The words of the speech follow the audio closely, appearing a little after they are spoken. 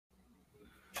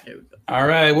There we go. All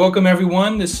right, welcome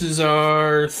everyone. This is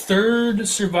our third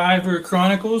Survivor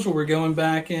Chronicles, where we're going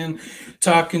back and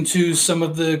talking to some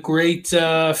of the great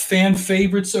fan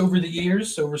favorites over the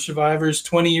years, over Survivor's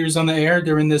 20 years on the air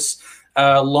during this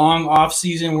long off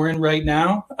season we're in right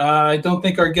now. I don't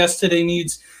think our guest today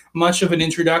needs much of an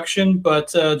introduction,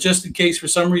 but just in case for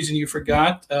some reason you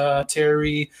forgot,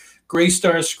 Terry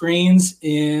Graystar Screens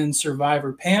in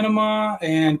Survivor Panama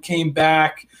and came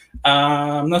back.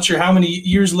 I'm not sure how many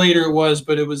years later it was,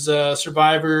 but it was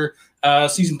Survivor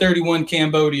season 31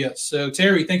 Cambodia. So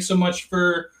Terry, thanks so much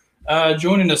for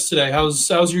joining us today.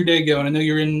 How's your day going? I know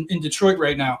you're in Detroit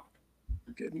right now.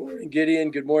 Good morning,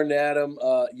 Gideon. Good morning, Adam.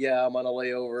 Yeah, I'm on a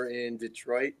layover in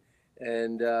Detroit,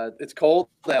 and it's cold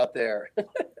out there.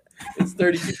 It's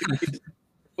 32 degrees.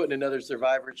 Putting another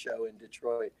Survivor show in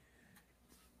Detroit.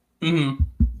 Mm-hmm.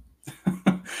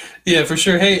 Yeah, for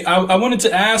sure. Hey, I wanted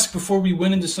to ask before we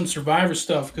went into some Survivor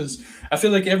stuff because I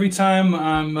feel like every time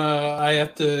I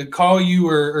have to call you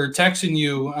or texting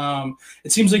you,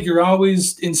 it seems like you're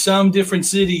always in some different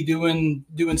city doing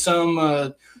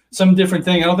some different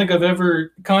thing. I don't think I've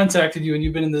ever contacted you and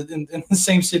you've been in the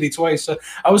same city twice. So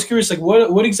I was curious, like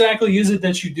what exactly is it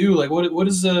that you do? Like what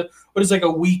is like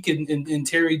a week in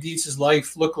Terry Dietz's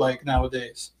life look like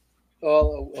nowadays?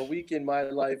 Well, a week in my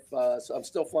life. So I'm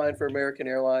still flying for American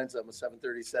Airlines. I'm a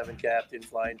 737 captain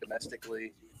flying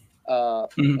domestically. A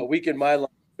week in my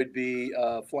life would be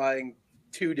flying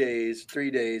 2 days, 3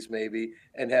 days maybe,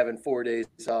 and having 4 days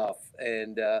off,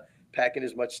 and packing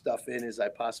as much stuff in as I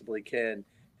possibly can.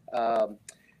 Um,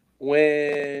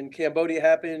 when Cambodia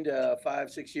happened 5,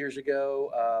 6 years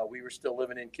ago, we were still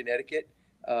living in Connecticut.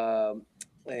 Um,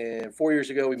 and 4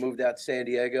 years ago, we moved out to San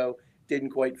Diego.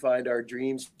 Didn't quite find our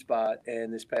dream spot.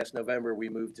 And this past November, we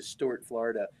moved to Stuart,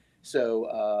 Florida. So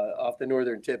off the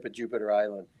northern tip of Jupiter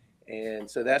Island. And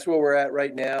so that's where we're at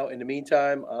right now. In the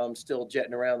meantime, I'm still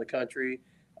jetting around the country,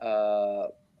 uh,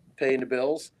 paying the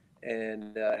bills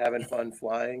and having fun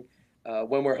flying.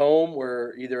 When we're home,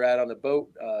 we're either out on the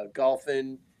boat,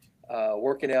 golfing,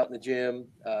 working out in the gym.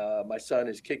 My son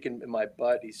is kicking my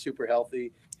butt. He's super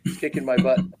healthy. He's kicking my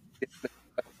butt.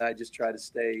 I just try to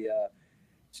stay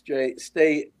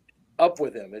up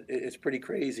with him. It's pretty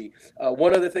crazy.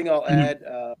 One other thing I'll add: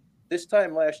 this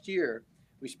time last year,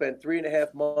 we spent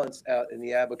 3.5 months out in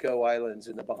the Abaco Islands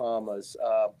in the Bahamas.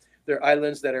 They're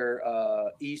islands that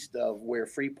are east of where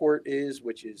Freeport is,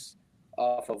 which is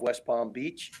off of West Palm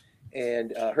Beach.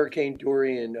 And Hurricane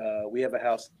Dorian, we have a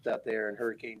house out there, and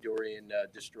Hurricane Dorian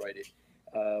destroyed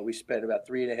it. We spent about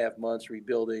 3.5 months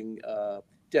rebuilding,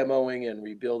 demoing, and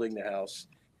rebuilding the house.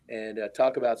 And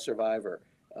talk about Survivor.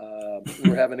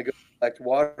 We're having to go collect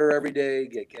water every day,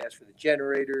 get gas for the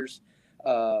generators,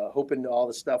 hoping all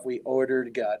the stuff we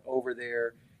ordered got over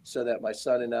there so that my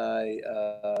son and I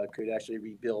could actually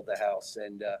rebuild the house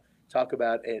and talk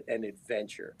about an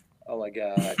adventure. Oh my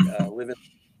God, living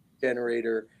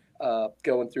generator,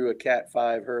 going through a Cat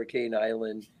 5 Hurricane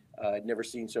Island. I'd never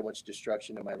seen so much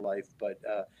destruction in my life, but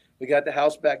we got the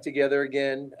house back together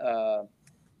again,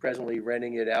 presently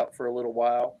renting it out for a little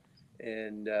while.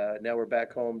 And now we're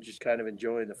back home just kind of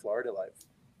enjoying the Florida life.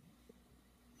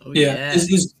 Oh Yeah. yeah.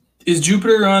 Is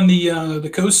Jupiter on the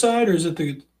coast side or is it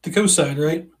the coast side,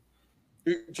 right?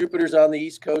 Jupiter's on the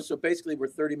East Coast, so basically we're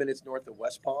 30 minutes north of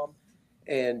West Palm.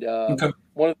 And Okay.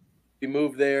 one of we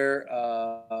moved there.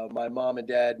 My mom and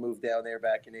dad moved down there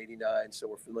back in '89, so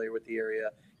we're familiar with the area.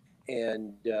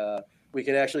 And we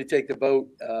can actually take the boat.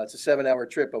 It's a 7-hour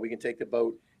trip, but we can take the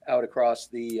boat out across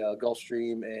the Gulf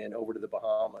Stream and over to the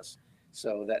Bahamas.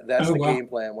 So that's Oh the wow. game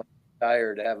plan. When I'm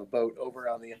tired, to have a boat over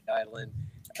on the island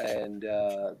and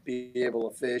be able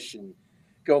to fish and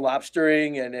go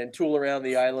lobstering and then tool around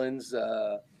the islands.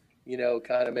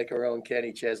 Kind of make our own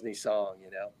Kenny Chesney song.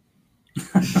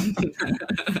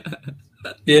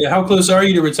 Yeah. How close are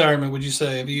you to retirement? Would you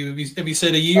say? Have you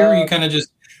said a year? Or you Uh, kind of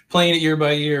just playing it year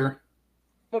by year?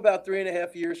 I'm about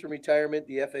 3.5 years from retirement.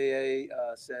 The FAA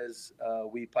says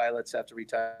we pilots have to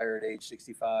retire at age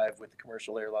 65 with the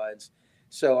commercial airlines.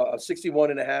 So I'm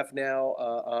 61 and a half now.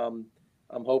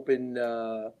 I'm hoping,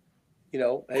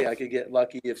 hey, I could get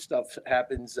lucky if stuff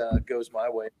happens, goes my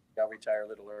way. I'll retire a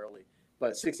little early.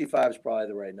 But 65 is probably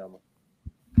the right number.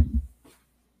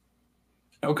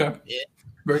 Okay. Yeah.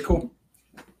 Very cool.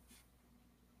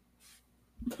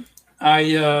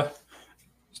 I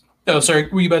oh sorry,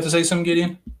 were you about to say something,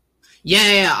 Gideon?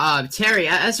 Yeah. Terry,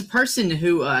 as a person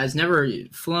who has never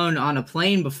flown on a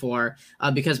plane before,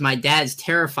 because my dad's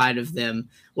terrified of them,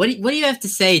 what do you have to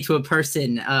say to a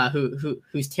person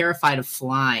who's terrified of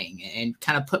flying and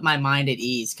kind of put my mind at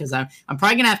ease? Because I'm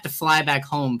probably gonna have to fly back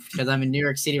home because I'm in New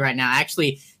York City right now. I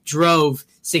actually drove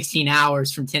 16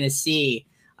 hours from Tennessee.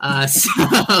 So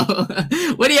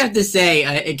what do you have to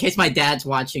say in case my dad's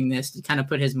watching this to kind of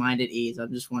put his mind at ease?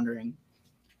 I'm just wondering.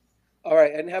 All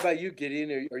right. And how about you,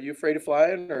 Gideon? Are you afraid of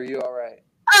flying or are you all right?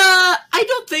 I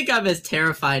don't think I'm as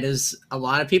terrified as a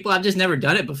lot of people. I've just never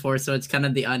done it before, so it's kind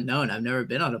of the unknown. I've never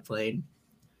been on a plane.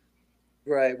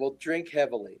 Right. Well, drink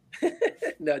heavily.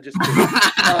 No, just kidding.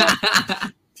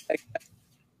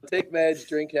 Take meds,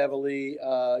 drink heavily.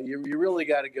 You really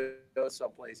got to go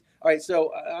someplace. All right.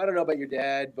 So I don't know about your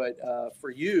dad, but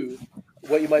for you,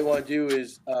 what you might want to do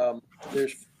is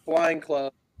there's flying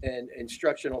clubs and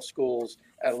instructional schools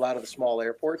at a lot of the small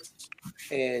airports,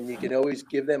 and you can always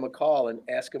give them a call and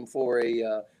ask them for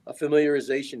a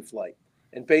familiarization flight.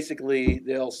 And basically,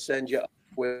 they'll send you up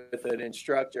with an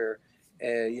instructor,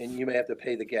 and you may have to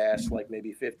pay the gas, like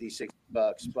maybe $50,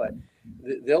 $60, but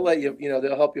they'll let you,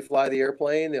 they'll help you fly the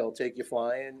airplane. They'll take you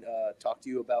flying, talk to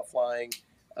you about flying,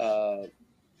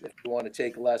 if you want to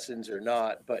take lessons or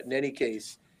not. But in any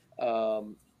case,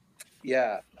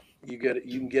 yeah, you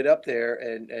can get up there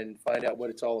and find out what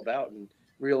it's all about and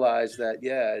realize that,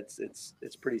 yeah, it's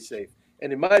pretty safe.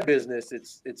 And in my business,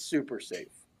 it's super safe.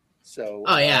 So,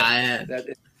 yeah.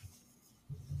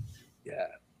 Yeah.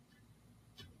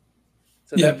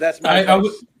 So yeah, that's my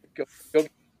advice. Go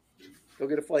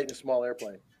get a flight in a small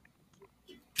airplane.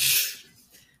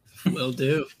 Will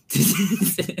do.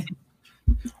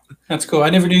 That's cool. I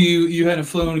never knew you hadn't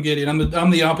flown, Gideon. I'm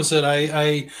the opposite.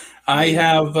 I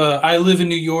live in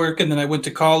New York, and then I went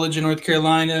to college in North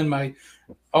Carolina, and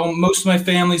most of my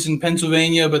family's in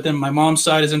Pennsylvania, but then my mom's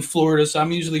side is in Florida, so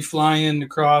I'm usually flying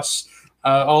across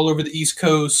all over the East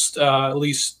Coast. At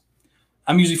least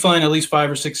I'm usually flying at least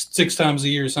 5 or 6 times a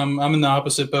year. So I'm in the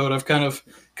opposite boat. I've kind of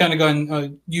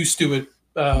gotten used to it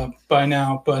by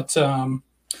now, but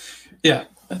yeah,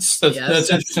 that's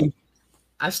interesting.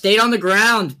 I've stayed on the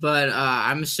ground, but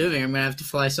I'm assuming I'm gonna have to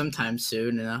fly sometime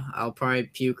soon, and I'll probably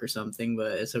puke or something,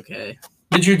 but it's okay.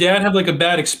 Did your dad have like a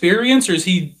bad experience, or is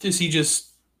he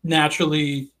just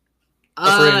naturally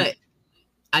afraid?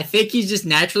 I think he's just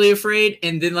naturally afraid.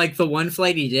 And then like the one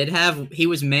flight he did have, he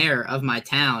was mayor of my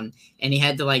town, and he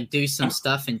had to like do some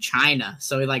stuff in China,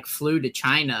 so he like flew to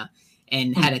China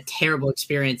and had a terrible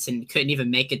experience and couldn't even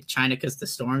make it to China because the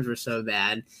storms were so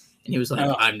bad. And he was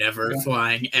like, I'm never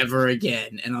flying ever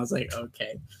again. And I was like,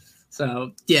 okay.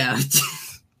 So, yeah.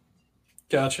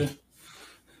 Gotcha.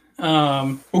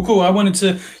 Well, cool. I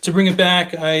wanted to bring it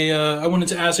back. I wanted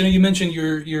to ask, I know you mentioned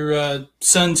your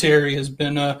son, Terry, has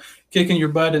been kicking your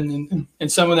butt and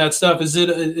some of that stuff. Is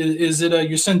it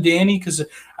your son, Danny? Because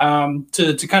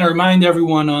to kind of remind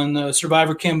everyone on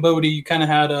Survivor Cambodia, you kind of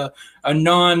had a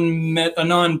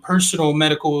non-personal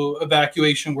medical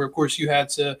evacuation where, of course, you had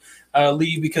to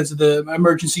leave because of the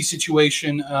emergency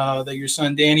situation that your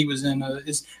son Danny was in.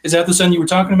 Is that the son you were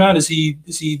talking about? Is he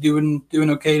doing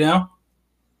okay now?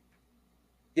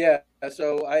 Yeah.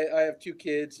 So I have 2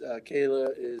 kids. Kayla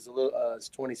is is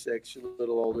 26. She's a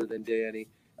little older than Danny.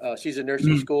 She's in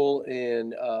nursing school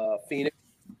in Phoenix,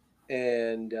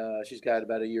 and she's got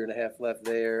about 1.5 years left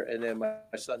there. And then my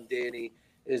son Danny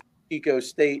is Chico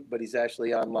State, but he's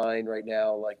actually online right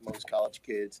now, like most college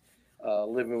kids,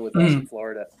 living with us in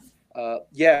Florida.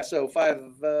 Yeah, so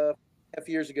 5.5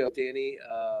 years ago, Danny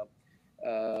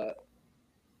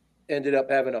ended up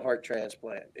having a heart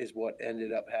transplant is what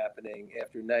ended up happening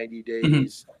after 90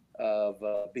 days of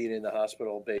being in the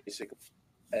hospital, basically,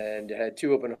 and had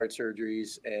 2 open heart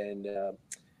surgeries. And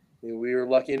we were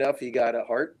lucky enough he got a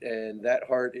heart, and that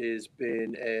heart has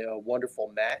been a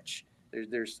wonderful match.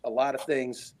 There's a lot of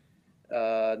things,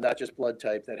 not just blood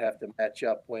type, that have to match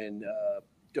up when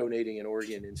donating an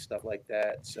organ and stuff like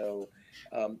that. So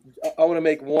I want to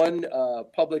make one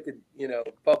public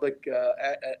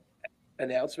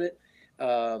announcement.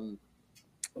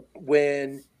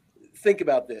 Think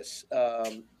about this.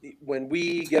 When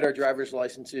we get our driver's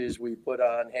licenses, we put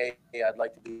on, hey, I'd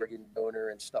like to be an organ donor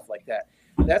and stuff like that.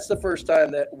 That's the first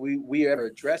time that we ever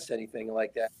address anything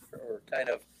like that, or kind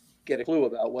of get a clue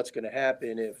about what's going to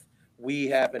happen if we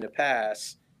happen to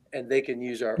pass and they can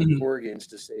use our organs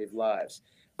to save lives.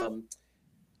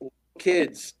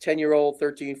 Kids, 10-year-old,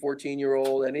 13,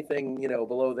 14-year-old, anything,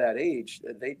 below that age,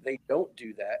 they don't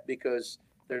do that because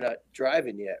they're not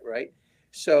driving yet, right?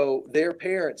 So their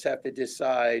parents have to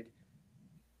decide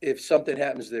if something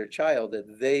happens to their child,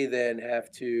 that they then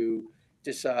have to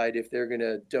decide if they're going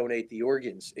to donate the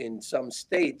organs. In some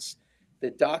states,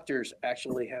 the doctors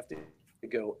actually have to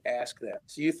go ask them.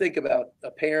 So you think about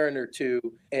a parent or two,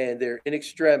 and they're in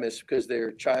extremis because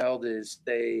their child is,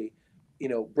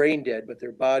 brain dead, but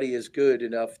their body is good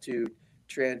enough to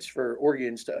transfer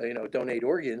organs to, donate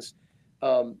organs.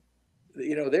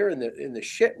 they're in the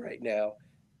shit right now,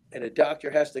 and a doctor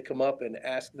has to come up and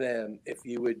ask them if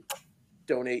you would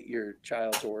donate your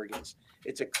child's organs.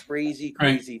 It's a crazy,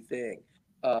 Right. crazy thing.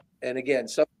 And again,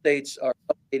 some states are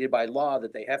mandated by law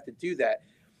that they have to do that.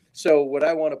 So what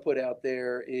I want to put out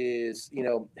there is,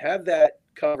 have that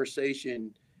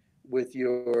conversation with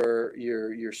your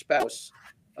spouse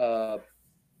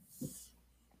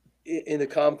in the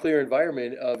calm, clear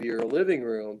environment of your living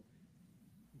room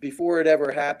before it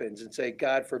ever happens, and say,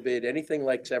 God forbid anything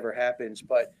like this ever happens,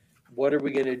 but what are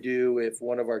we going to do if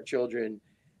one of our children,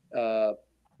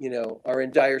 are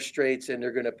in dire straits and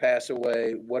they're going to pass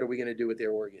away? What are we going to do with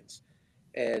their organs?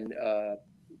 And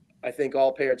I think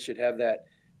all parents should have that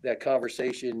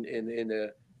conversation in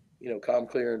the calm,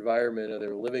 clear environment of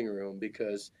their living room,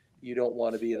 because you don't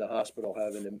want to be in the hospital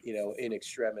having them, in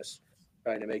extremis,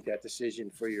 trying to make that decision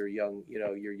for your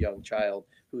young child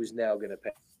who's now going to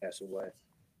pass away.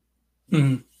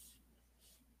 Mm-hmm.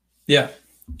 Yeah.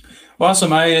 Awesome.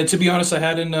 To be honest, I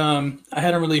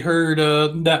hadn't really heard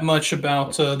that much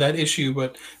about that issue,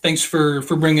 but thanks for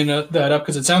bringing that up,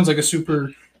 because it sounds like a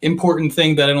super important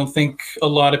thing that I don't think a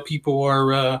lot of people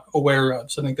are aware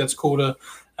of. So I think that's cool to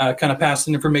kind of pass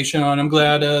the information on. I'm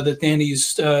glad that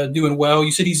Danny's doing well.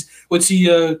 You said what's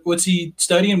he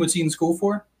studying? What's he in school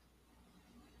for?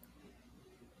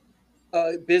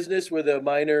 Business with a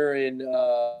minor in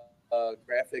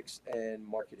graphics and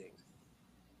marketing.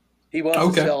 He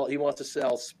wants to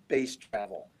sell space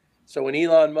travel. So when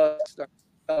Elon Musk starts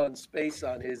selling space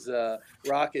on his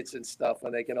rockets and stuff,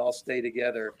 when they can all stay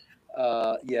together,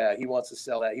 he wants to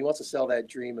sell that. He wants to sell that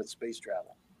dream of space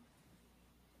travel.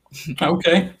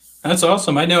 Okay, that's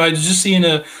awesome. I know I was just seeing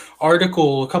an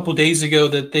article a couple days ago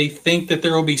that they think that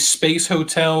there will be space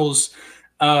hotels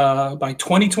by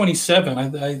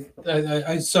 2027.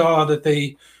 I saw that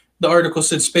the article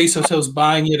said space hotels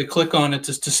buying. You had to click on it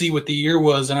to see what the year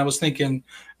was, and I was thinking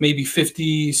maybe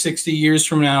 50, 60 years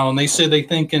from now, and they said they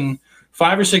think in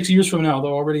 5 or 6 years from now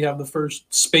they'll already have the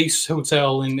first space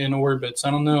hotel in orbit. So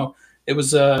I don't know. It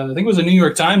was I think it was a New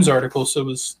York Times article, so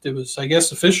it was I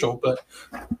guess official, but.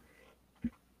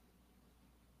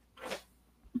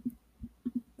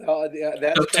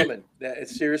 That's coming.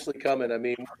 It's seriously coming. I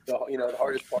mean, the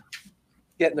hardest part,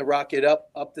 getting the rocket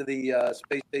up to the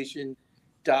space station,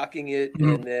 docking it,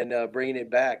 and then bringing it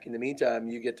back. In the meantime,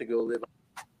 you get to go live,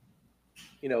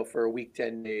 for a week,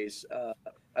 10 days.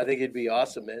 I think it'd be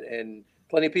awesome, and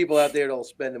plenty of people out there that'll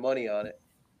spend the money on it.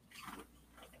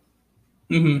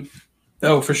 Mm-hmm.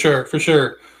 Oh, for sure, for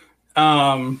sure.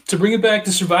 To bring it back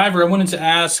to Survivor, I wanted to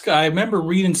ask. I remember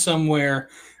reading somewhere.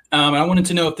 And I wanted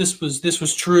to know if this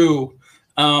was true.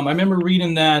 I remember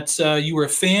reading that you were a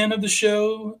fan of the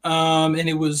show, and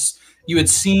you had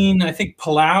seen, I think,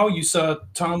 Palau. You saw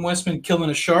Tom Westman killing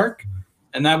a shark,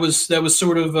 and that was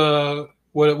sort of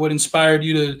what inspired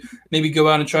you to maybe go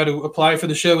out and try to apply for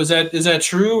the show. Is that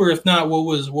true, or if not, what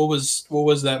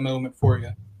was that moment for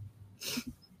you?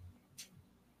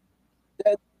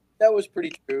 That was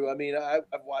pretty true. I mean, I've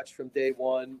watched from day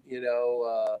one.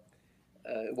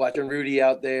 Watching Rudy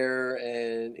out there,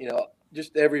 and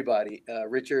just everybody,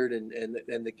 Richard and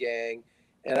the gang,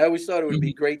 and I always thought it would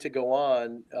be great to go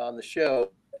on the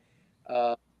show.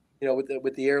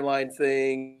 With the airline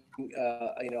thing,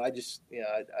 I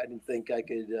didn't think I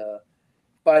could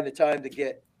find the time to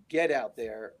get out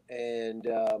there, and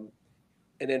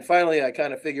then finally I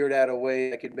kind of figured out a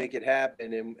way I could make it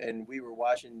happen, and we were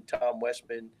watching Tom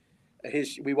Westman.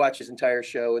 We watched his entire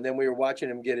show, and then we were watching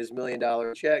him get his $1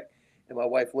 million check. And my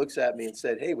wife looks at me and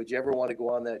said, "Hey, would you ever want to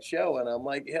go on that show?" And I'm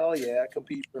like, "Hell yeah,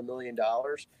 compete for $1 million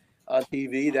on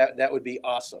TV. That would be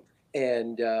awesome."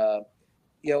 And So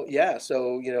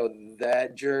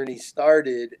that journey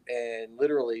started, and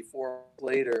literally 4 months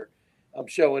later, I'm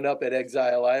showing up at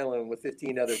Exile Island with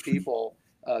 15 other people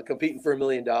competing for $1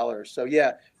 million. So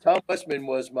yeah, Tom Westman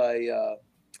was my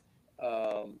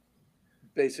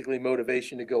basically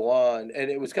motivation to go on, and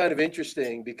it was kind of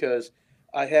interesting because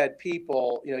I had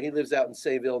people, he lives out in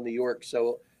Sayville, New York,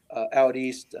 so out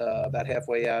east, about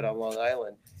halfway out on Long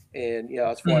Island. And, I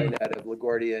was flying out of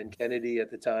LaGuardia and Kennedy at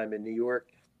the time in New York.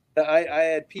 I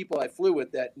had people I flew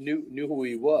with that knew who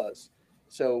he was.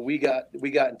 So we got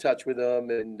in touch with him,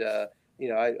 and,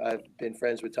 I've been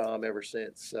friends with Tom ever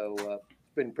since. So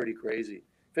it's been pretty crazy.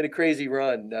 It's been a crazy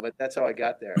run, but that's how I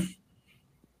got there.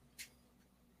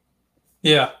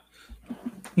 Yeah.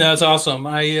 No, that's awesome.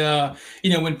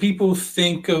 When people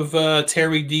think of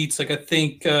Terry Dietz, I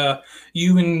think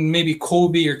you and maybe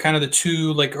Colby are kind of the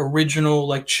two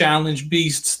original challenge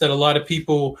beasts that a lot of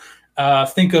people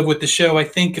think of with the show. I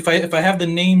think if I have the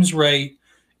names right,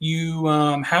 you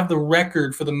have the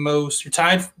record for the most. You're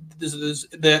tied.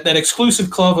 That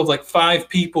exclusive club of like 5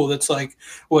 people. That's like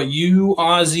what you,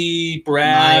 Ozzy,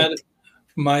 Brad,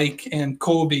 Mike, and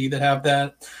Colby that have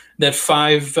that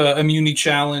 5 immunity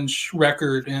challenge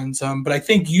record. And but I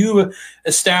think you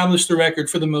established the record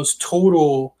for the most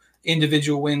total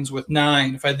individual wins with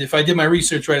 9. If I did my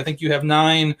research right, I think you have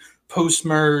 9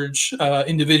 post-merge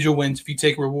individual wins if you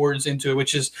take rewards into it,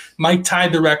 which is Mike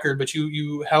tied the record, but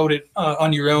you held it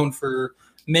on your own for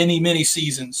many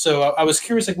seasons. So I was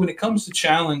curious, like when it comes to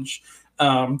challenge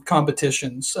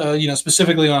competitions,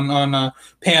 specifically on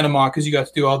Panama, because you got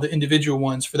to do all the individual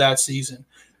ones for that season.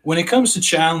 When it comes to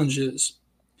challenges,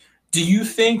 do you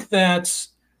think that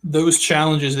those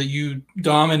challenges that you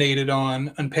dominated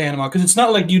on Panama, because it's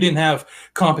not like you didn't have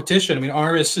competition. I mean,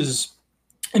 Aris is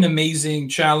an amazing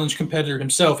challenge competitor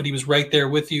himself, and he was right there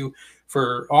with you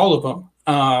for all of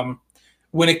them.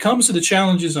 When it comes to the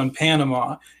challenges on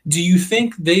Panama, do you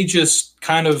think they just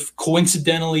kind of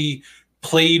coincidentally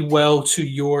played well to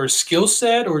your skill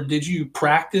set, or did you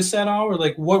practice at all, or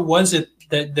like what was it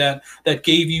that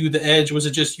gave you the edge? Was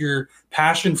it just your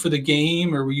passion for the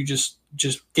game, or were you just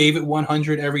gave it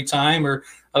 100 every time, or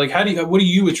like what do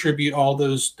you attribute all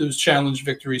those challenge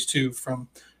victories to from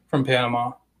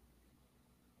Panama?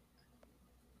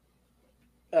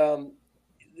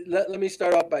 Let me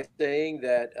start off by saying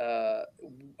that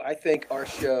I think our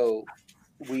show,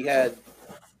 we had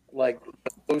like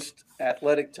the most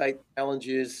athletic type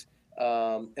challenges,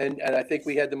 and I think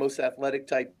we had the most athletic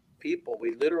type people.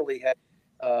 We literally had,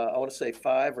 I want to say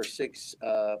 5 or 6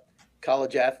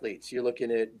 college athletes. You're looking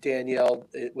at Danielle,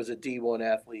 it was a D1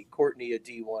 athlete, Courtney, a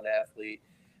D1 athlete,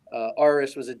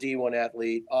 Aris was a D1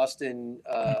 athlete, Austin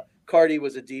Cardi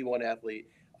was a D1 athlete.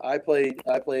 I played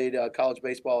college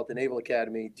baseball at the Naval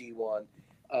Academy, D1.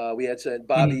 We had said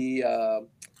Bobby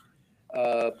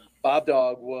Bob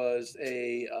Dog was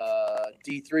a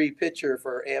D3 pitcher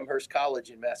for Amherst College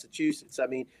in Massachusetts. I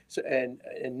mean, so and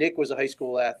Nick was a high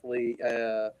school athlete.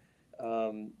 It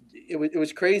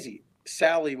was crazy.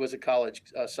 Sally was a college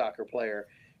soccer player.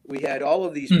 We had all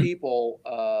of these people.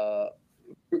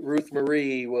 Ruth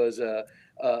Marie was a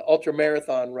ultra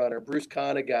marathon runner. Bruce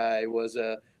Conaguy was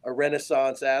a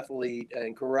Renaissance athlete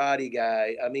and karate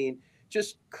guy. I mean,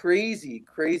 just crazy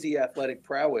athletic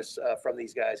prowess from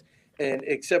these guys. And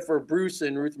except for Bruce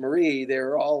and Ruth Marie, they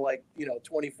were all like,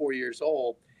 24 years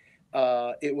old.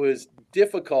 It was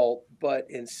difficult, but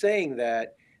in saying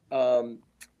that,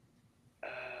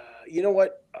 you know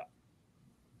what?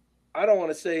 I don't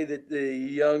want to say that the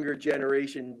younger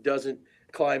generation doesn't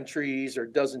climb trees or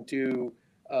doesn't do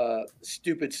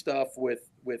stupid stuff with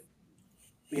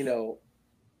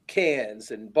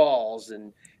cans and balls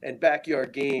and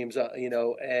backyard games,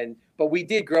 but we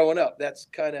did growing up. That's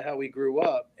kind of how we grew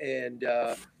up. And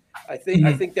I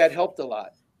think that helped a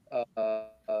lot.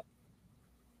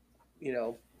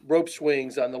 Rope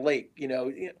swings on the lake,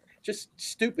 just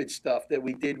stupid stuff that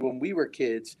we did when we were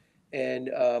kids. And,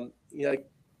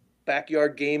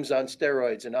 backyard games on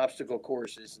steroids and obstacle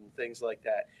courses and things like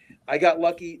that. I got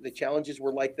lucky. The challenges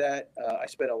were like that. I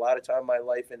spent a lot of time in my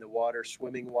life in the water,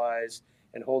 swimming wise,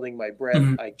 and holding my breath.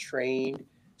 I trained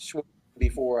swimming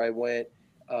before I went.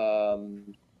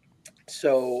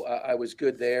 So I was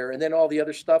good there. And then all the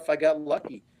other stuff, I got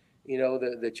lucky.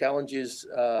 The challenges,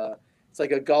 it's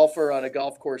like a golfer on a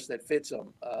golf course that fits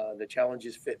them. The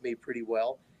challenges fit me pretty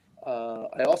well.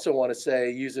 I also want to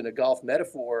say, using a golf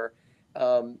metaphor,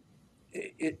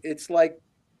 it's like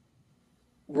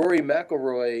Rory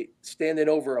McIlroy standing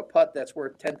over a putt that's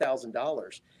worth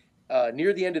 $10,000.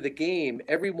 Near the end of the game,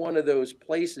 every one of those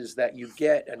places that you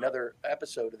get another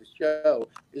episode of the show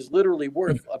is literally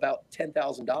worth about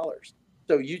 $10,000.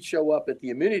 So you'd show up at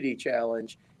the immunity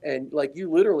challenge, and like you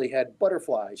literally had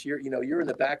butterflies. You're in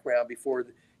the background before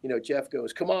Jeff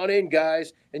goes, "Come on in,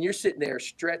 guys," and you're sitting there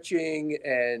stretching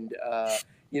and.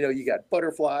 You got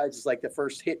butterflies. It's like the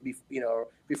first hit,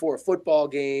 before a football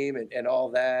game and all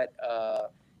that.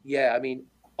 I mean,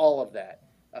 all of that.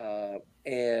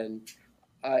 And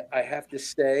I have to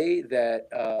say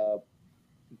that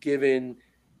given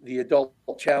the adult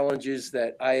challenges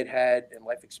that I had and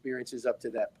life experiences up to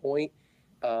that point,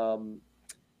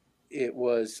 it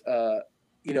was, the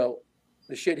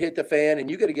shit hit the fan and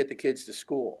you got to get the kids to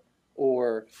school.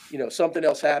 Or, something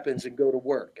else happens and go to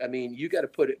work. I mean, you got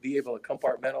to be able to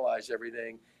compartmentalize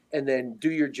everything and then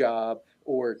do your job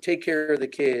or take care of the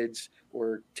kids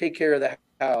or take care of the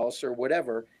house or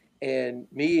whatever. And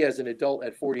me as an adult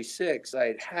at 46,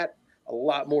 I had a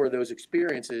lot more of those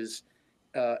experiences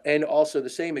and also the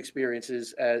same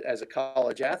experiences as a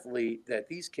college athlete that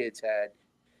these kids had.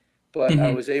 but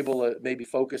I was able to maybe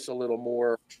focus a little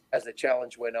more as the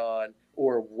challenge went on,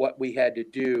 or what we had to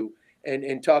do.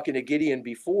 And talking to Gideon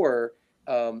before,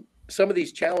 some of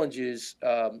these challenges,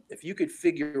 if you could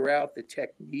figure out the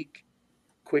technique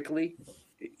quickly,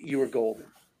 you were golden.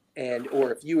 And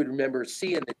or if you would remember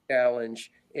seeing the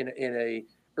challenge in a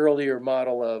earlier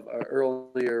model of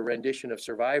earlier rendition of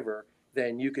Survivor,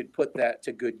 then you could put that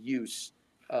to good use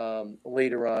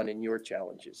later on in your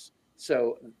challenges.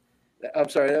 So I'm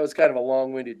sorry, that was kind of a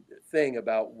long-winded thing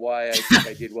about why I think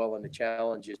I did well in the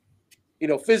challenges.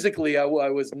 Physically, I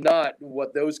was not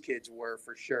what those kids were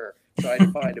for sure. So I had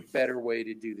to find a better way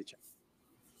to do the challenge.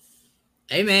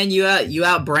 Hey man, you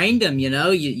outbrained them. You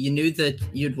knew that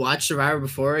you'd watched Survivor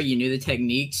before. You knew the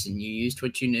techniques, and you used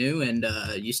what you knew, and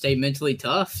you stayed mentally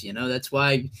tough. That's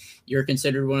why you're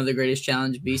considered one of the greatest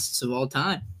challenge beasts of all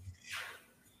time.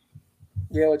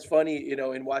 It's funny,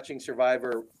 in watching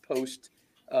Survivor post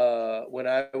when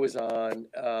I was on,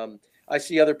 I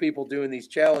see other people doing these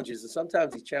challenges, and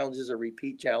sometimes these challenges are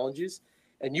repeat challenges,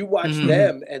 and you watch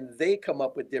them, and they come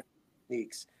up with different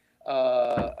techniques.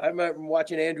 I remember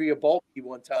watching Andrea Bulky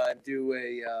one time do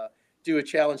a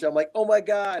challenge. I'm like, oh my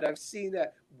God, I've seen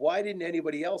that. Why didn't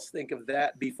anybody else think of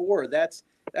that before? That's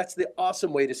the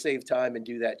awesome way to save time and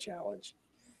do that challenge.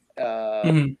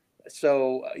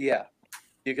 So yeah,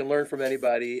 you can learn from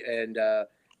anybody, and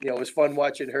it was fun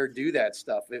watching her do that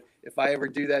stuff. If I ever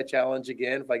do that challenge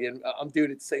again, I'm doing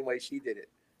it the same way she did it.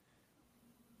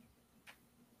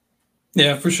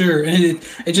 Yeah, for sure. And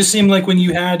it just seemed like when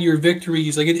you had your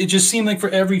victories, like it just seemed like for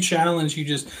every challenge, you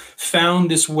just found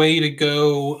this way to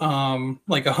go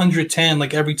like 110,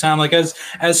 like every time, like as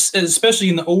especially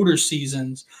in the older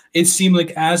seasons, it seemed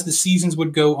like as the seasons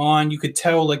would go on, you could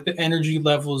tell like the energy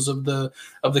levels of the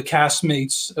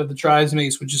castmates, of the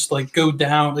tribesmates would just like go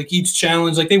down. Like each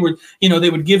challenge, like they would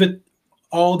give it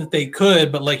all that they could,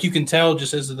 but like you can tell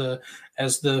just as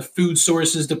the food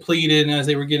sources depleted and as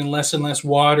they were getting less and less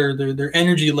water, their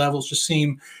energy levels just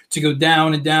seem to go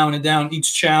down and down and down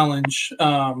each challenge.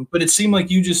 But it seemed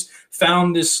like you just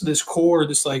found this core,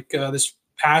 this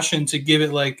passion to give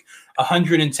it like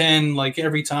 110 like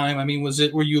every time. I mean,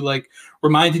 were you like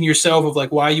reminding yourself of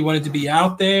like why you wanted to be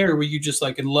out there, or were you just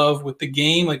like in love with the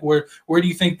game? Like where do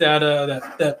you think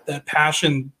that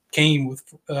passion came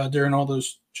with during all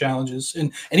those challenges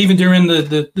and even during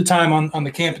the time on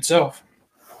the camp itself?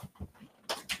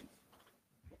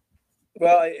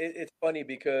 Well, it's funny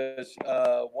because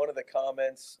one of the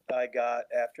comments I got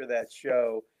after that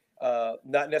show,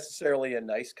 not necessarily a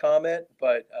nice comment,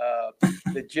 but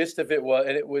the gist of it was,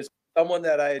 and it was someone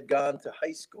that I had gone to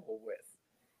high school with,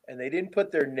 and they didn't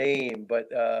put their name, but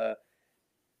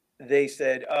they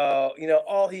said, "Oh,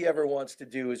 all he ever wants to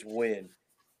do is win,"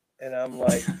 and I'm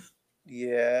like,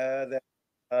 "Yeah, that's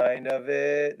kind of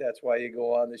it. That's why you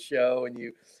go on the show."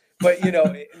 But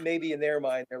maybe in their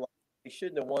mind, they're like, he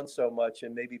shouldn't have won so much,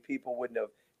 and maybe people wouldn't have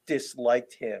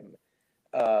disliked him.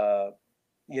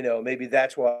 Maybe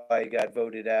that's why he got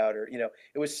voted out, or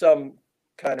it was some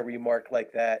kind of remark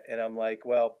like that. And I'm like,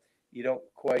 well, you don't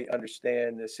quite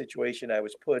understand the situation I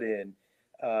was put in,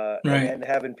 Right. and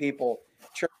having people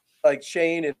like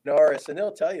Shane and Norris, and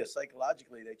they'll tell you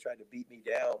psychologically they tried to beat me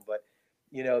down, but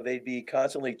they'd be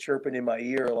constantly chirping in my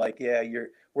ear like, yeah,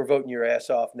 we're voting your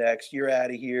ass off next. You're out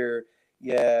of here.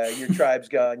 Yeah, your tribe's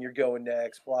gone. You're going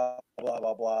next. Blah blah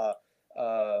blah blah.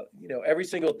 Every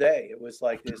single day it was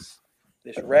like this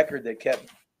record that kept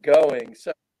going.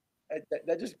 So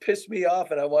that just pissed me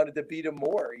off, and I wanted to beat him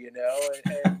more. And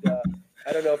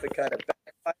I don't know if it kind of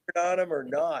backfired on him or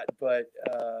not, but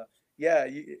yeah,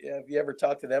 have you ever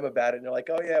talked to them about it? And they're like,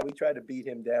 oh yeah, we tried to beat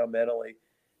him down mentally,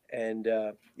 and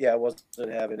yeah, I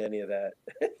wasn't having any of that.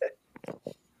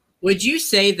 Would you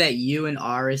say that you and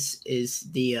Aris is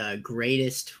the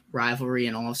greatest rivalry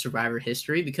in all of Survivor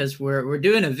history? Because we're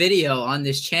doing a video on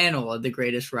this channel of the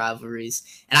greatest rivalries,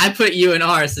 and I put you and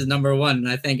Aris as number one, and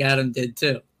I think Adam did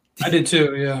too. I did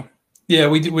too. Yeah, yeah.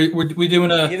 We're doing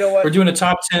we're doing a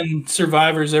top 10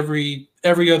 survivors every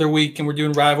other week, and we're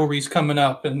doing rivalries coming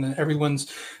up, and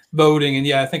everyone's voting. And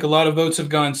yeah, I think a lot of votes have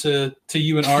gone to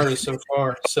you and Aris so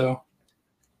far. So.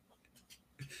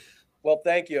 Well,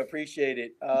 thank you. I appreciate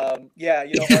it. Yeah,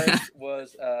 Art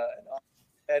was an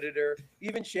editor.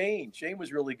 Even Shane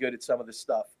was really good at some of the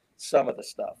stuff.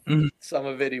 Mm-hmm. Some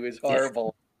of it he was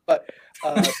horrible, but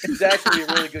he's actually a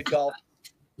really good golfer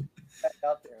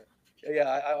out there.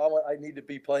 Yeah, I need to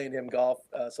be playing him golf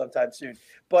sometime soon.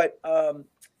 But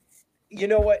you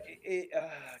know what?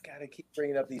 God, I keep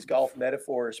bringing up these golf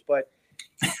metaphors, but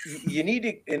you need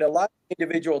to, in a lot of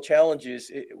individual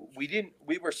challenges,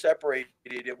 we were separated.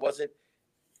 It wasn't,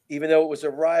 even though it was a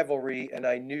rivalry, and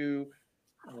I knew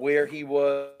where he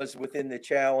was within the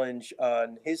challenge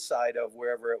on his side of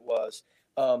wherever it was.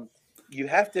 You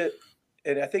have to,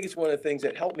 and I think it's one of the things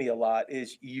that helped me a lot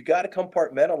is you got to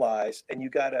compartmentalize and you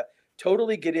got to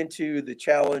totally get into the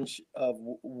challenge of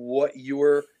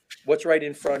what's right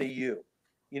in front of you.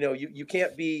 You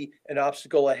can't be an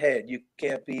obstacle ahead. You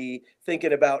can't be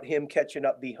thinking about him catching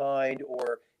up behind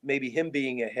or maybe him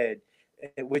being ahead,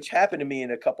 which happened to me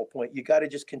in a couple points. You got to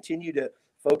just continue to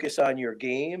focus on your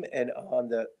game and on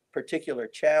the particular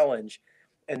challenge.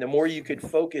 And the more you could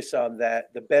focus on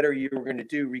that, the better you were going to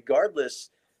do,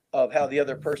 regardless of how the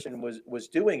other person was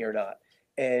doing or not.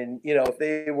 And, if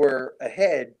they were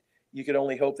ahead, you could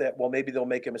only hope that, well, maybe they'll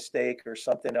make a mistake or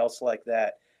something else like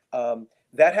that.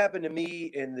 That happened to me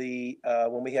in the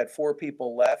when we had 4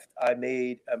 people left. I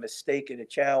made a mistake in a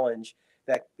challenge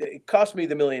that it cost me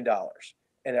the $1 million,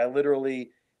 and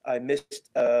I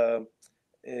missed.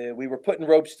 We were putting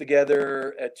ropes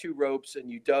together at 2 ropes, and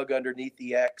you dug underneath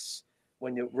the X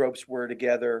when the ropes were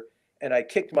together, and I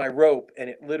kicked my rope, and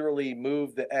it literally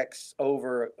moved the X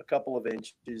over a couple of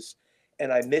inches,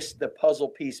 and I missed the puzzle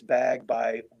piece bag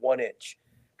by 1 inch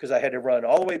because I had to run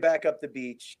all the way back up the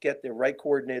beach, get the right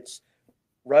coordinates,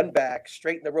 run back,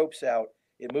 straighten the ropes out.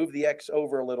 It moved the X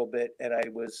over a little bit, and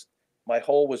my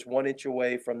hole was 1 inch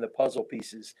away from the puzzle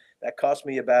pieces. That cost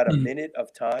me about a minute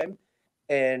of time,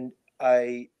 and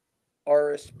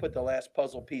Aris put the last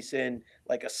puzzle piece in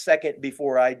like a second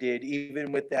before I did.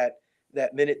 Even with that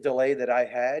minute delay that I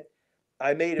had,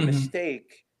 I made a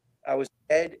mistake. I was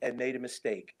ahead and made a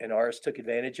mistake, and Aris took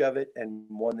advantage of it and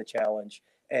won the challenge.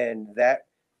 And that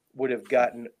we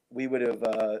would have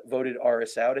voted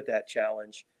Aris out at that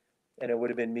challenge, and it would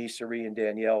have been me, Sari, and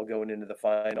Danielle going into the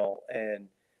final. And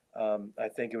I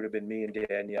think it would have been me and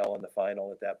Danielle in the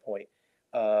final at that point.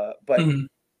 But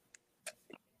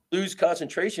lose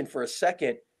concentration for a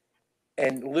second,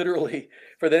 and literally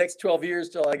for the next 12 years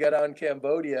till I got on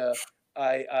Cambodia,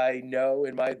 I know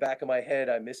in my back of my head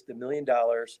I missed $1 million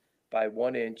by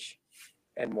 1 inch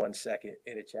and 1 second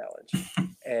in a challenge.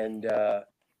 And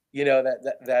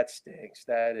that stinks.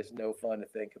 That is no fun to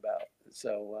think about.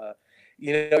 So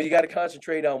you got to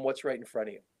concentrate on what's right in front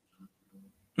of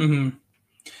you.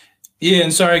 Yeah,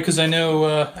 and sorry, because I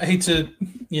know I hate to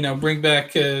bring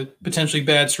back potentially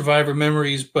bad Survivor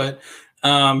memories, but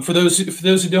for those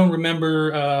who don't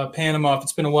remember Panama, if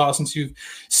it's been a while since you've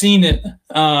seen it,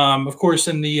 of course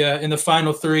in the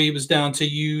final 3, it was down to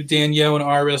you, Danielle, and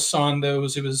Aris on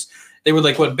those. They were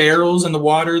like barrels in the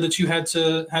water that you had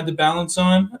to balance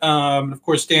on. Of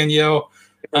course, Danielle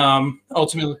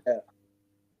ultimately. Yeah.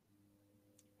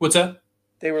 What's that?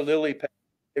 They were lily pads.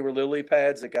 They were lily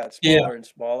pads that got smaller and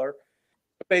smaller.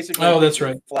 Basically, that's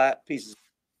right. Flat pieces.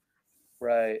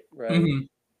 Right.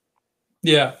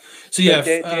 Yeah. So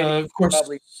of course.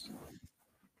 Probably,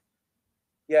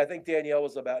 I think Danielle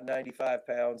was about 95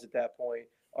 pounds at that point.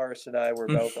 Aris and I were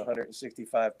both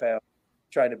 165 pounds,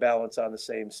 trying to balance on the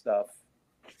same stuff.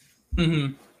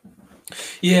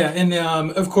 Yeah, and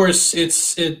of course,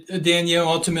 Danielle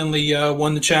ultimately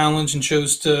won the challenge and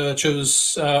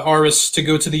chose Aris to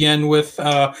go to the end with,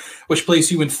 which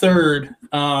placed you in 3rd.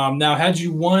 Now, had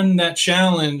you won that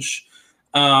challenge,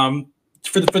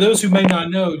 for those who may not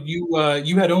know,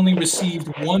 you had only received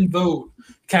 1 vote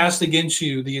cast against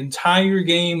you the entire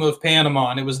game of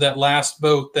Panama, and it was that last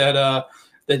vote that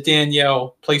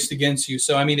Danielle placed against you.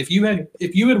 So, I mean, if you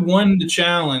had won the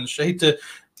challenge, I hate to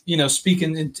speak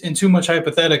in too much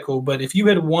hypothetical, but if you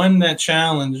had won that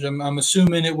challenge, I'm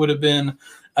assuming it would have been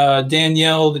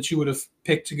Danielle that you would have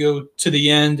picked to go to the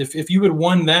end. If you had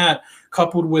won that,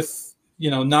 coupled with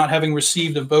not having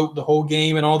received a vote the whole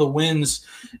game and all the wins,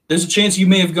 there's a chance you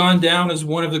may have gone down as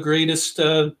one of the greatest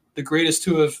to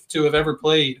have ever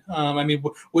played. I mean,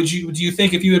 do you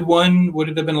think if you had won, would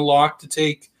it have been a lock to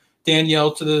take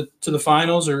Danielle to the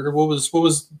finals, or what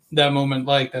was that moment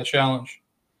like, that challenge?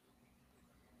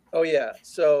 Oh yeah.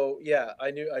 So yeah,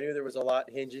 I knew there was a lot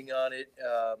hinging on it.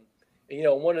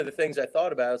 One of the things I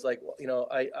thought about is like,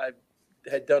 I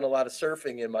had done a lot of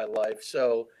surfing in my life,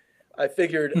 so I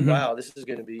figured, wow, this is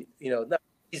going to be, not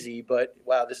easy, but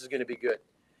wow, this is going to be good.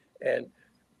 And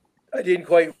I didn't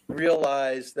quite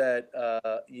realize that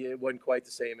it wasn't quite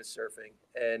the same as surfing,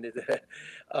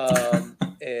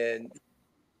 and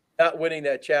not winning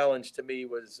that challenge to me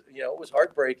was, it was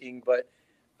heartbreaking, but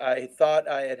I thought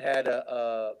I had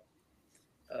I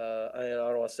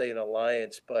don't want to say an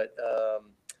alliance, but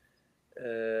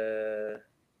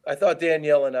I thought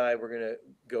Danielle and I were going to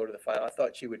go to the final. I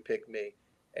thought she would pick me,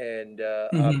 and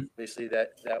obviously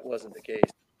that wasn't the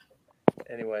case.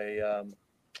 Anyway,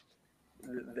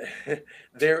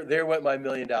 there went my $1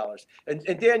 million.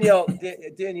 And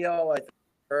Danielle, I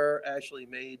her actually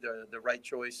made the right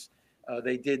choice.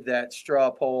 They did that straw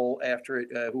poll after it,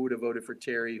 who would have voted for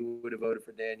Terry, who would have voted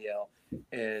for Danielle,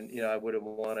 and I would have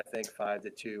won, I think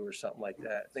 5-2 or something like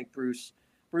that. I think Bruce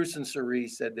and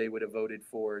Cerise said they would have voted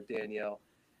for Danielle.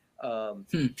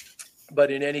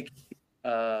 But in any case,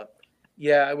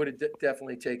 yeah, I would have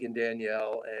definitely taken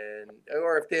Danielle,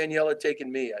 or if Danielle had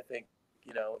taken me, I think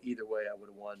either way I would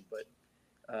have won. But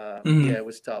yeah, it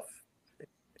was tough.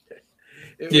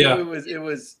 It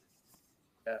was.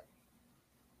 Yeah.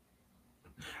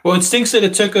 Well, it stinks that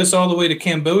it took us all the way to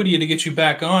Cambodia to get you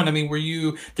back on. I mean,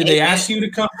 did they ask you to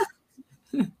come?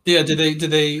 Yeah,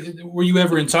 were you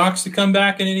ever in talks to come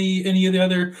back in any of the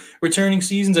other returning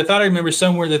seasons? I thought I remember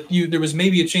somewhere that there was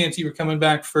maybe a chance you were coming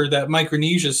back for that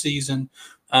Micronesia season.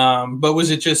 But was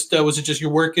it just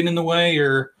your working in the way,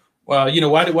 or why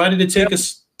did it take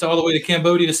us all the way to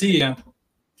Cambodia to see you?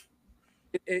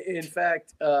 In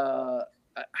fact, I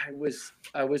was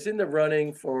in the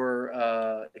running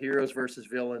for Heroes versus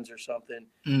Villains or something,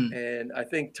 and I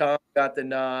think Tom got the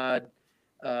nod.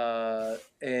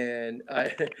 And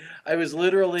I was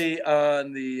literally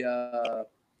on the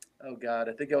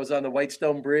I think I was on the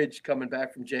Whitestone Bridge coming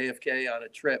back from JFK on a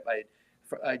trip.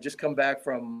 I just come back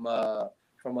from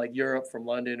like Europe, from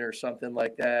London or something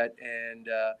like that, and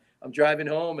I'm driving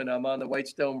home and I'm on the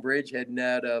Whitestone Bridge heading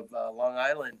out of Long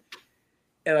Island.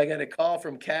 And I got a call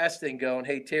from casting going,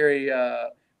 "Hey, Terry,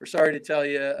 we're sorry to tell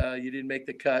you you didn't make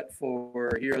the cut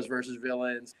for Heroes versus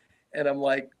Villains." And I'm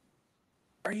like,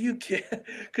 "Are you kidding?"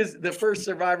 Because the first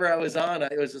Survivor I was on,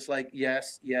 it was just like,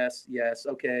 yes,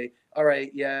 okay, all right,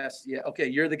 yes, yeah, okay,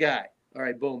 you're the guy. All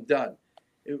right, boom, done.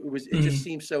 It just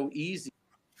seemed so easy.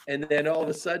 And then all of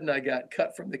a sudden I got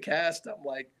cut from the cast. I'm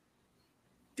like,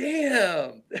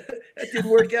 damn, that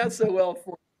didn't work out so well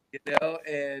for me.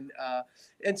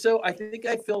 And so I think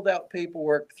I filled out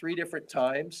paperwork 3 different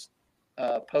times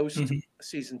post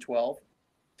season 12.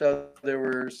 So there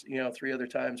was 3 other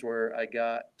times where I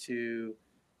got to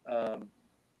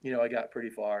I got pretty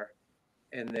far,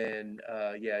 and then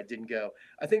it didn't go.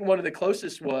 I think one of the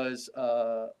closest was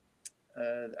I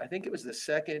think it was the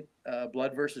second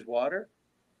Blood versus Water,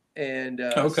 and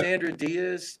Sandra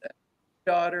Diaz,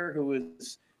 daughter who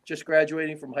was just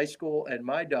graduating from high school, and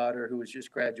my daughter who was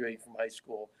just graduating from high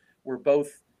school were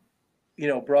both,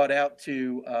 brought out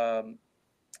to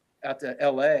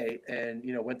LA and,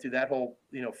 went through that whole,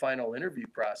 final interview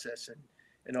process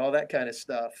and all that kind of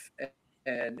stuff.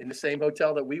 And in the same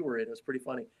hotel that we were in, it was pretty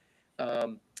funny.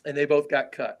 And they both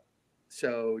got cut.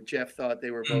 So Jeff thought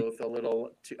they were both a little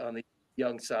on the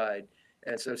young side.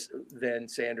 And so then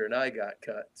Sandra and I got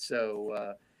cut.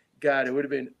 So, God, it would have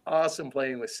been awesome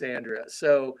playing with Sandra.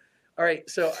 So, all right.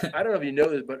 So I don't know if you know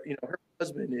this, but her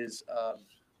husband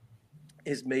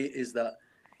has made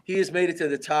it to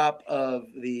the top of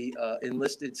the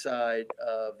enlisted side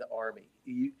of the Army.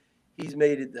 He's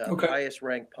made it the highest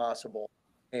rank possible,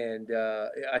 and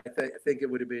I think it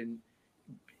would have been,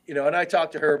 And I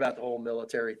talked to her about the whole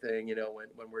military thing,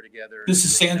 when we're together. This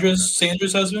is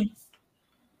Sandra's husband.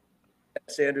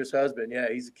 Sandra's husband,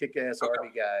 yeah, he's a kick-ass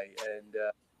Army guy, and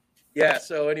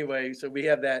so anyway, so we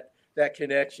have that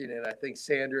connection, and I think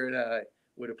Sandra and I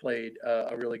would have played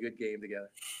a really good game together.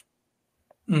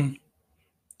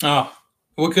 Oh,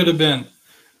 what could have been?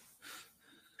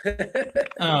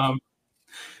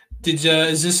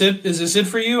 Is this it? Is this it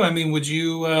for you? I mean, would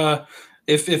you,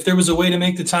 if there was a way to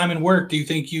make the time and work, do you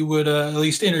think you would at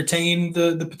least entertain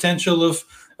the potential of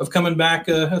coming back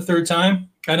a third time?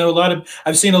 I know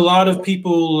I've seen a lot of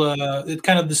people,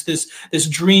 kind of this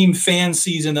dream fan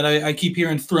season that I keep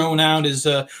hearing thrown out is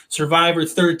Survivor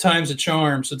third time's a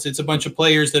charm. So it's a bunch of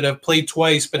players that have played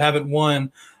twice but haven't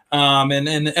won.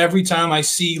 And every time I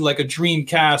see like a dream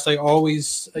cast,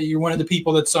 you're one of the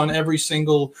people that's on every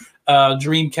single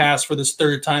dream cast for this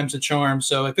third time's a charm.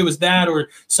 So if it was that or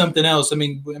something else, I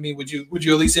mean, would you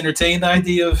at least entertain the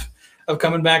idea of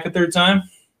coming back a third time?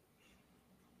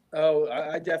 Oh,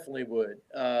 I definitely would.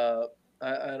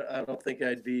 I don't think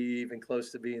I'd be even close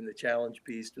to being the challenge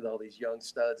piece with all these young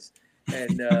studs,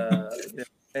 and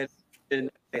they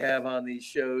have on these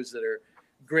shows that are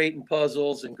great in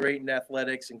puzzles and great in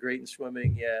athletics and great in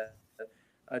swimming. Yeah,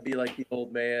 I'd be like the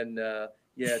old man.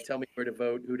 Tell me where to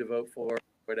vote, who to vote for,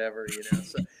 whatever.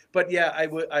 So, but yeah, I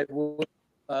would.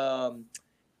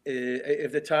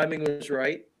 If the timing was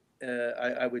right,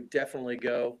 I would definitely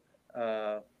go.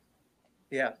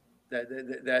 Yeah,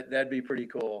 that'd be pretty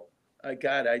cool.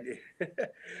 God, I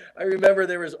remember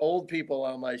there was old people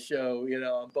on my show,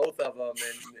 on both of them,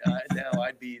 and now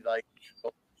I'd be like,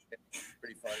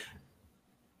 pretty funny.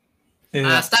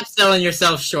 Yeah. Stop selling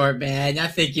yourself short, man. I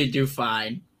think you do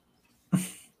fine.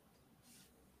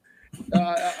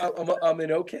 I'm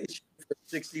in okay shape for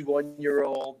a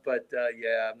 61-year-old, but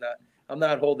yeah, I'm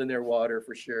not holding their water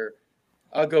for sure.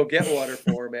 I'll go get water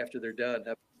for them after they're done.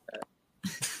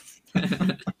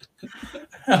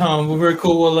 Well, very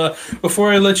cool. Well,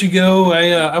 before I let you go,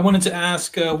 I wanted to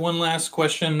ask one last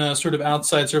question, sort of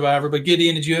outside Survivor. But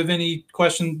Gideon, did you have any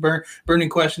burning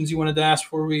questions you wanted to ask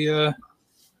before we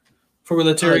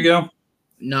let Terry go?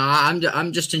 No,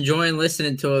 I'm just enjoying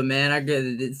listening to it, man.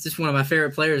 It's just one of my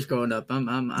favorite players growing up.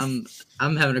 I'm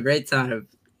having a great time.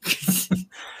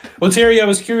 Well, Terry, I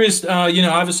was curious.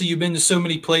 Obviously you've been to so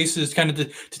many places, kind of to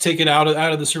take it out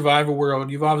of the survivor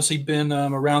world. You've obviously been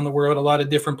around the world, a lot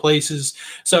of different places.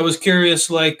 So I was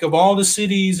curious, like, of all the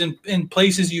cities and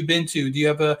places you've been to, do you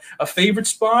have a favorite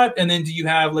spot, and then do you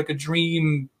have like a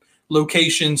dream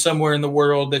location somewhere in the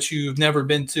world that you've never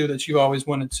been to that you always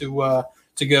wanted to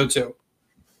go to?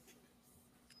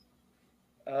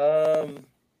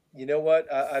 You know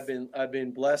what? I've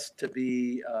been blessed to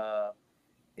be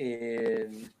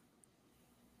in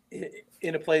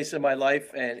a place in my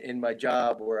life and in my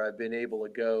job where I've been able to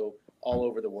go all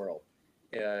over the world,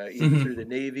 either through the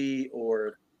Navy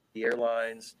or the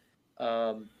airlines.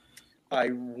 One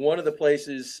of the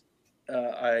places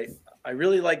I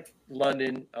really like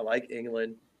London. I like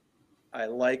England. I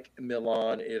like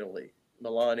Milan, Italy.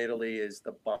 Milan, Italy is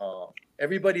the bomb.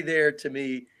 Everybody there, to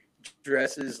me,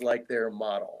 dresses like they're a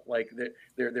model, like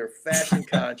they're fashion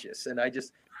conscious, and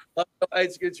it's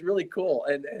really cool.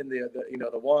 And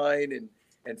the wine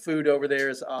and food over there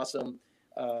is awesome.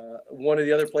 One of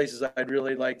the other places I'd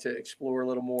really like to explore a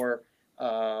little more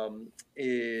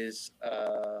is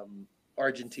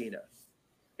Argentina.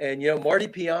 And Marty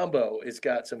Piombo has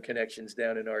got some connections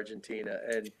down in Argentina,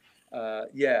 and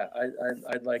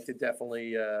I'd like to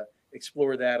definitely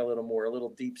explore that a little more, a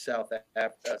little deep South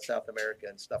America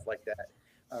and stuff like that.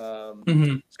 There's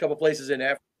a couple places in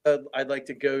Africa I'd like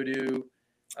to go to,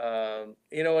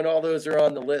 and all those are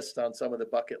on the list, on some of the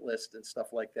bucket list and stuff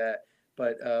like that.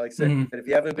 But like I said, if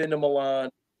you haven't been to Milan,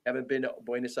 haven't been to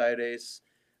Buenos Aires,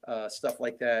 stuff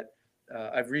like that.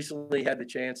 I've recently had the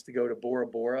chance to go to Bora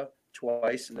Bora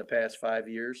twice in the past 5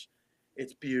 years.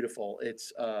 It's beautiful.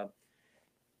 It's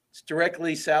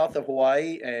directly south of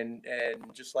Hawaii, and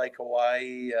just like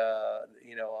Hawaii,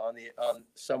 on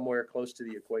somewhere close to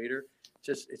the equator.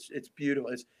 It's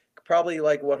beautiful. It's probably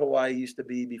like what Hawaii used to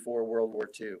be before World War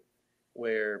II,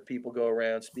 where people go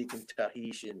around speaking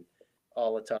Tahitian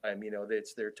all the time.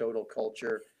 It's their total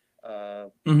culture,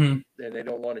 and they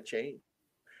don't want to change.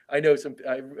 I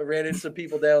ran into some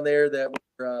people down there that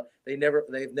were, they've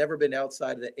never been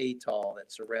outside of the atoll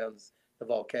that surrounds the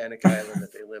volcanic island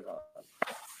that they live on.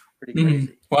 Pretty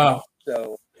crazy. Wow.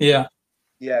 So yeah,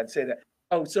 I'd say that.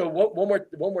 Oh, so one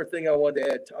more thing I wanted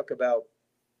to add, talk about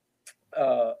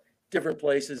different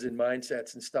places and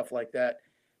mindsets and stuff like that.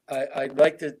 I'd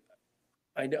like to.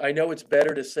 I know it's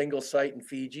better to single site in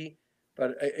Fiji,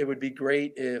 but it would be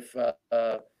great if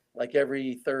like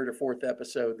every third or fourth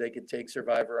episode they could take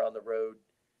Survivor on the road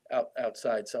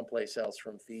outside someplace else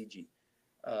from Fiji.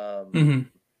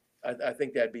 I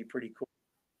think that'd be pretty cool.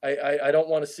 I don't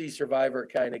want to see Survivor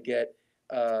kind of get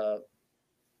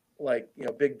like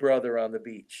Big Brother on the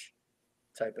beach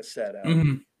type of setup,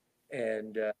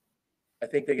 and I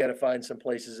think they got to find some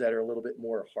places that are a little bit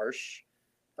more harsh.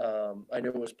 I know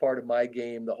it was part of my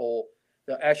game, the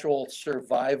actual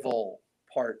survival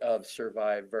part of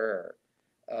Survivor.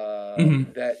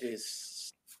 That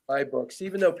is my books.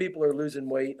 Even though people are losing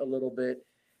weight a little bit,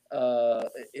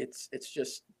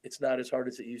 it's not as hard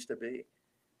as it used to be.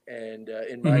 And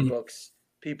in my books,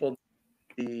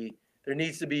 there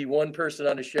needs to be one person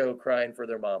on the show crying for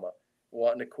their mama,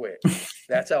 wanting to quit.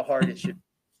 That's how hard it should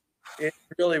be. It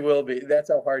really will be. That's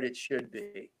how hard it should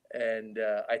be. And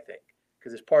I think,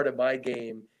 because it's part of my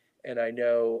game, and I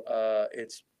know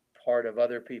it's part of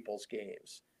other people's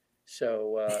games.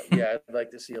 So I'd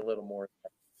like to see a little more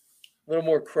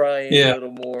crying, a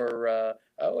little more. I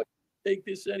don't want to take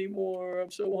this anymore.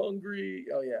 I'm so hungry.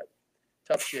 Oh yeah,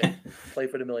 tough shit. Play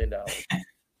for the $1 million.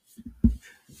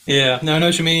 Yeah, no, I know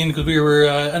what you mean, because we were.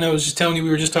 I know I was just telling you,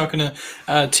 we were just talking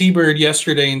to T-Bird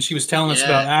yesterday, and she was telling us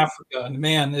about Africa. And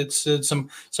man, it's some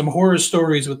horror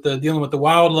stories with dealing with the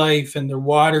wildlife, and their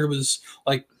water was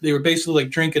like they were basically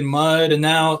like drinking mud. And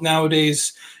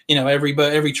nowadays,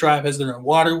 every tribe has their own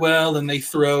water well, and they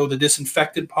throw the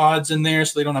disinfected pods in there,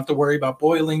 so they don't have to worry about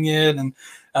boiling it. And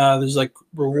there's like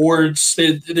rewards.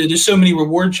 There's so many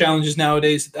reward challenges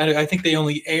nowadays. I think they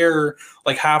only air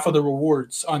like half of the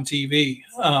rewards on TV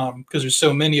because there's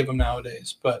so many of them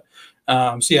nowadays. But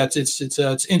So yeah,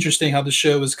 it's interesting how the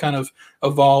show has kind of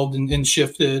evolved and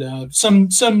shifted.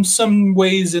 Some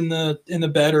ways in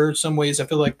the better, some ways I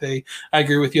feel like I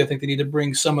agree with you. I think they need to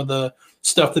bring some of the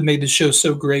stuff that made the show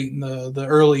so great in the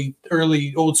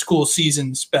early old school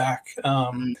seasons back.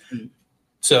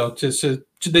 So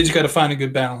they just got to find a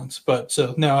good balance. But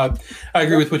so no, I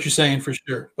agree with what you're saying for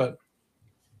sure. But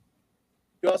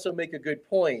you also make a good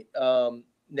point.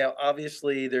 Now,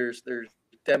 obviously, there's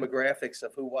demographics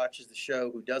of who watches the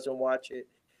show, who doesn't watch it.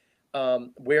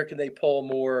 Where can they pull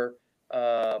more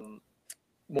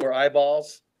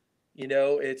eyeballs? You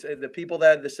know, it's the people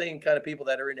that the same kind of people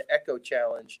that are in the Echo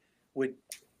Challenge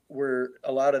were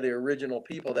a lot of the original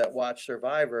people that watched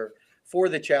Survivor for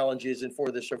the challenges and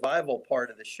for the survival part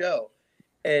of the show.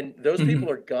 And those people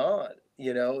are gone.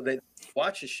 You know, they don't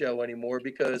watch the show anymore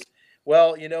because,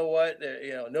 well, you know what?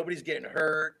 You know, nobody's getting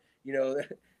hurt. You know,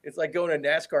 it's like going to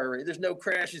NASCAR race. There's no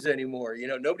crashes anymore. You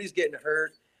know, nobody's getting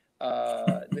hurt.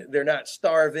 They're not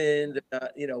starving. They're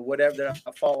not, you know, whatever. They're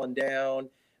not falling down.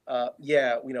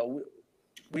 Yeah, you know,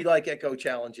 we like Echo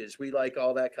Challenges. We like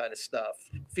all that kind of stuff.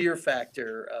 Fear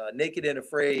Factor, Naked and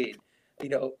Afraid. You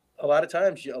know, a lot of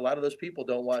times, a lot of those people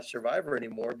don't watch Survivor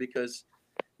anymore because,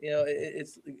 you know,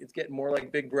 it's getting more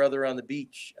like Big Brother on the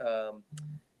beach.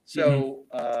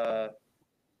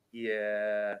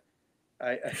 Yeah,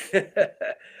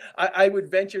 I would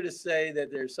venture to say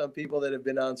that there's some people that have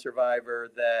been on Survivor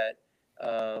that,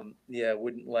 yeah,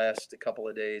 wouldn't last a couple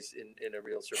of days in a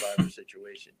real Survivor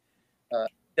situation.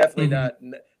 Definitely not.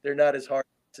 They're not as hard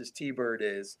as T-Bird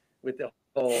is with the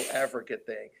whole Africa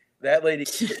thing. That lady,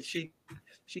 she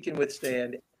can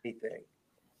withstand anything.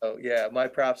 So yeah, my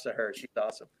props to her. She's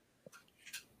awesome.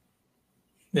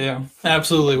 Yeah,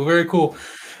 absolutely. Well, very cool.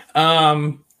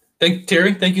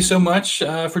 Terry, thank you so much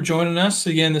for joining us.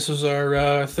 Again, this was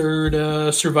our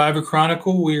third Survivor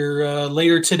Chronicle. We're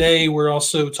later today, we're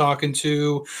also talking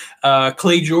to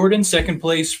Clay Jordan, second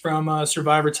place from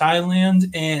Survivor Thailand,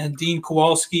 and Dean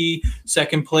Kowalski,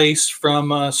 second place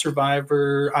from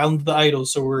Survivor Island of the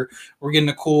Idols. So we're getting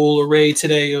a cool array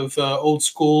today of old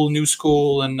school, new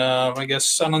school, and I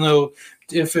guess, I don't know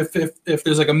if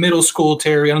there's like a middle school,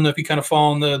 Terry. I don't know if you kind of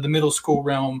fall in the middle school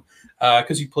realm.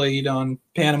 Because you played on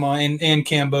Panama and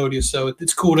Cambodia, so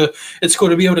it's cool to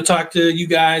be able to talk to you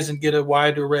guys and get a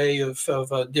wide array of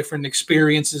different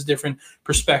experiences, different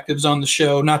perspectives on the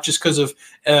show. Not just because of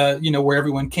you know, where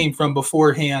everyone came from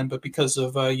beforehand, but because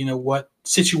of you know, what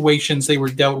situations they were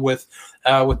dealt with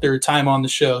their time on the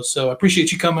show. So I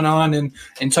appreciate you coming on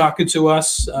and talking to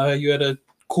us. You had a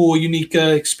cool, unique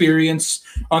experience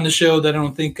on the show that I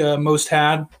don't think most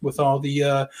had with all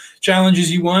the challenges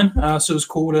you won. So it was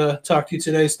cool to talk to you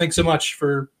today. So thanks so much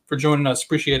for joining us.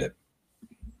 Appreciate it.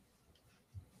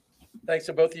 Thanks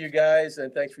to both of you guys,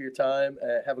 and thanks for your time.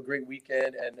 Have a great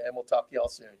weekend, and we'll talk to y'all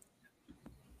soon.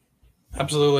 Absolutely.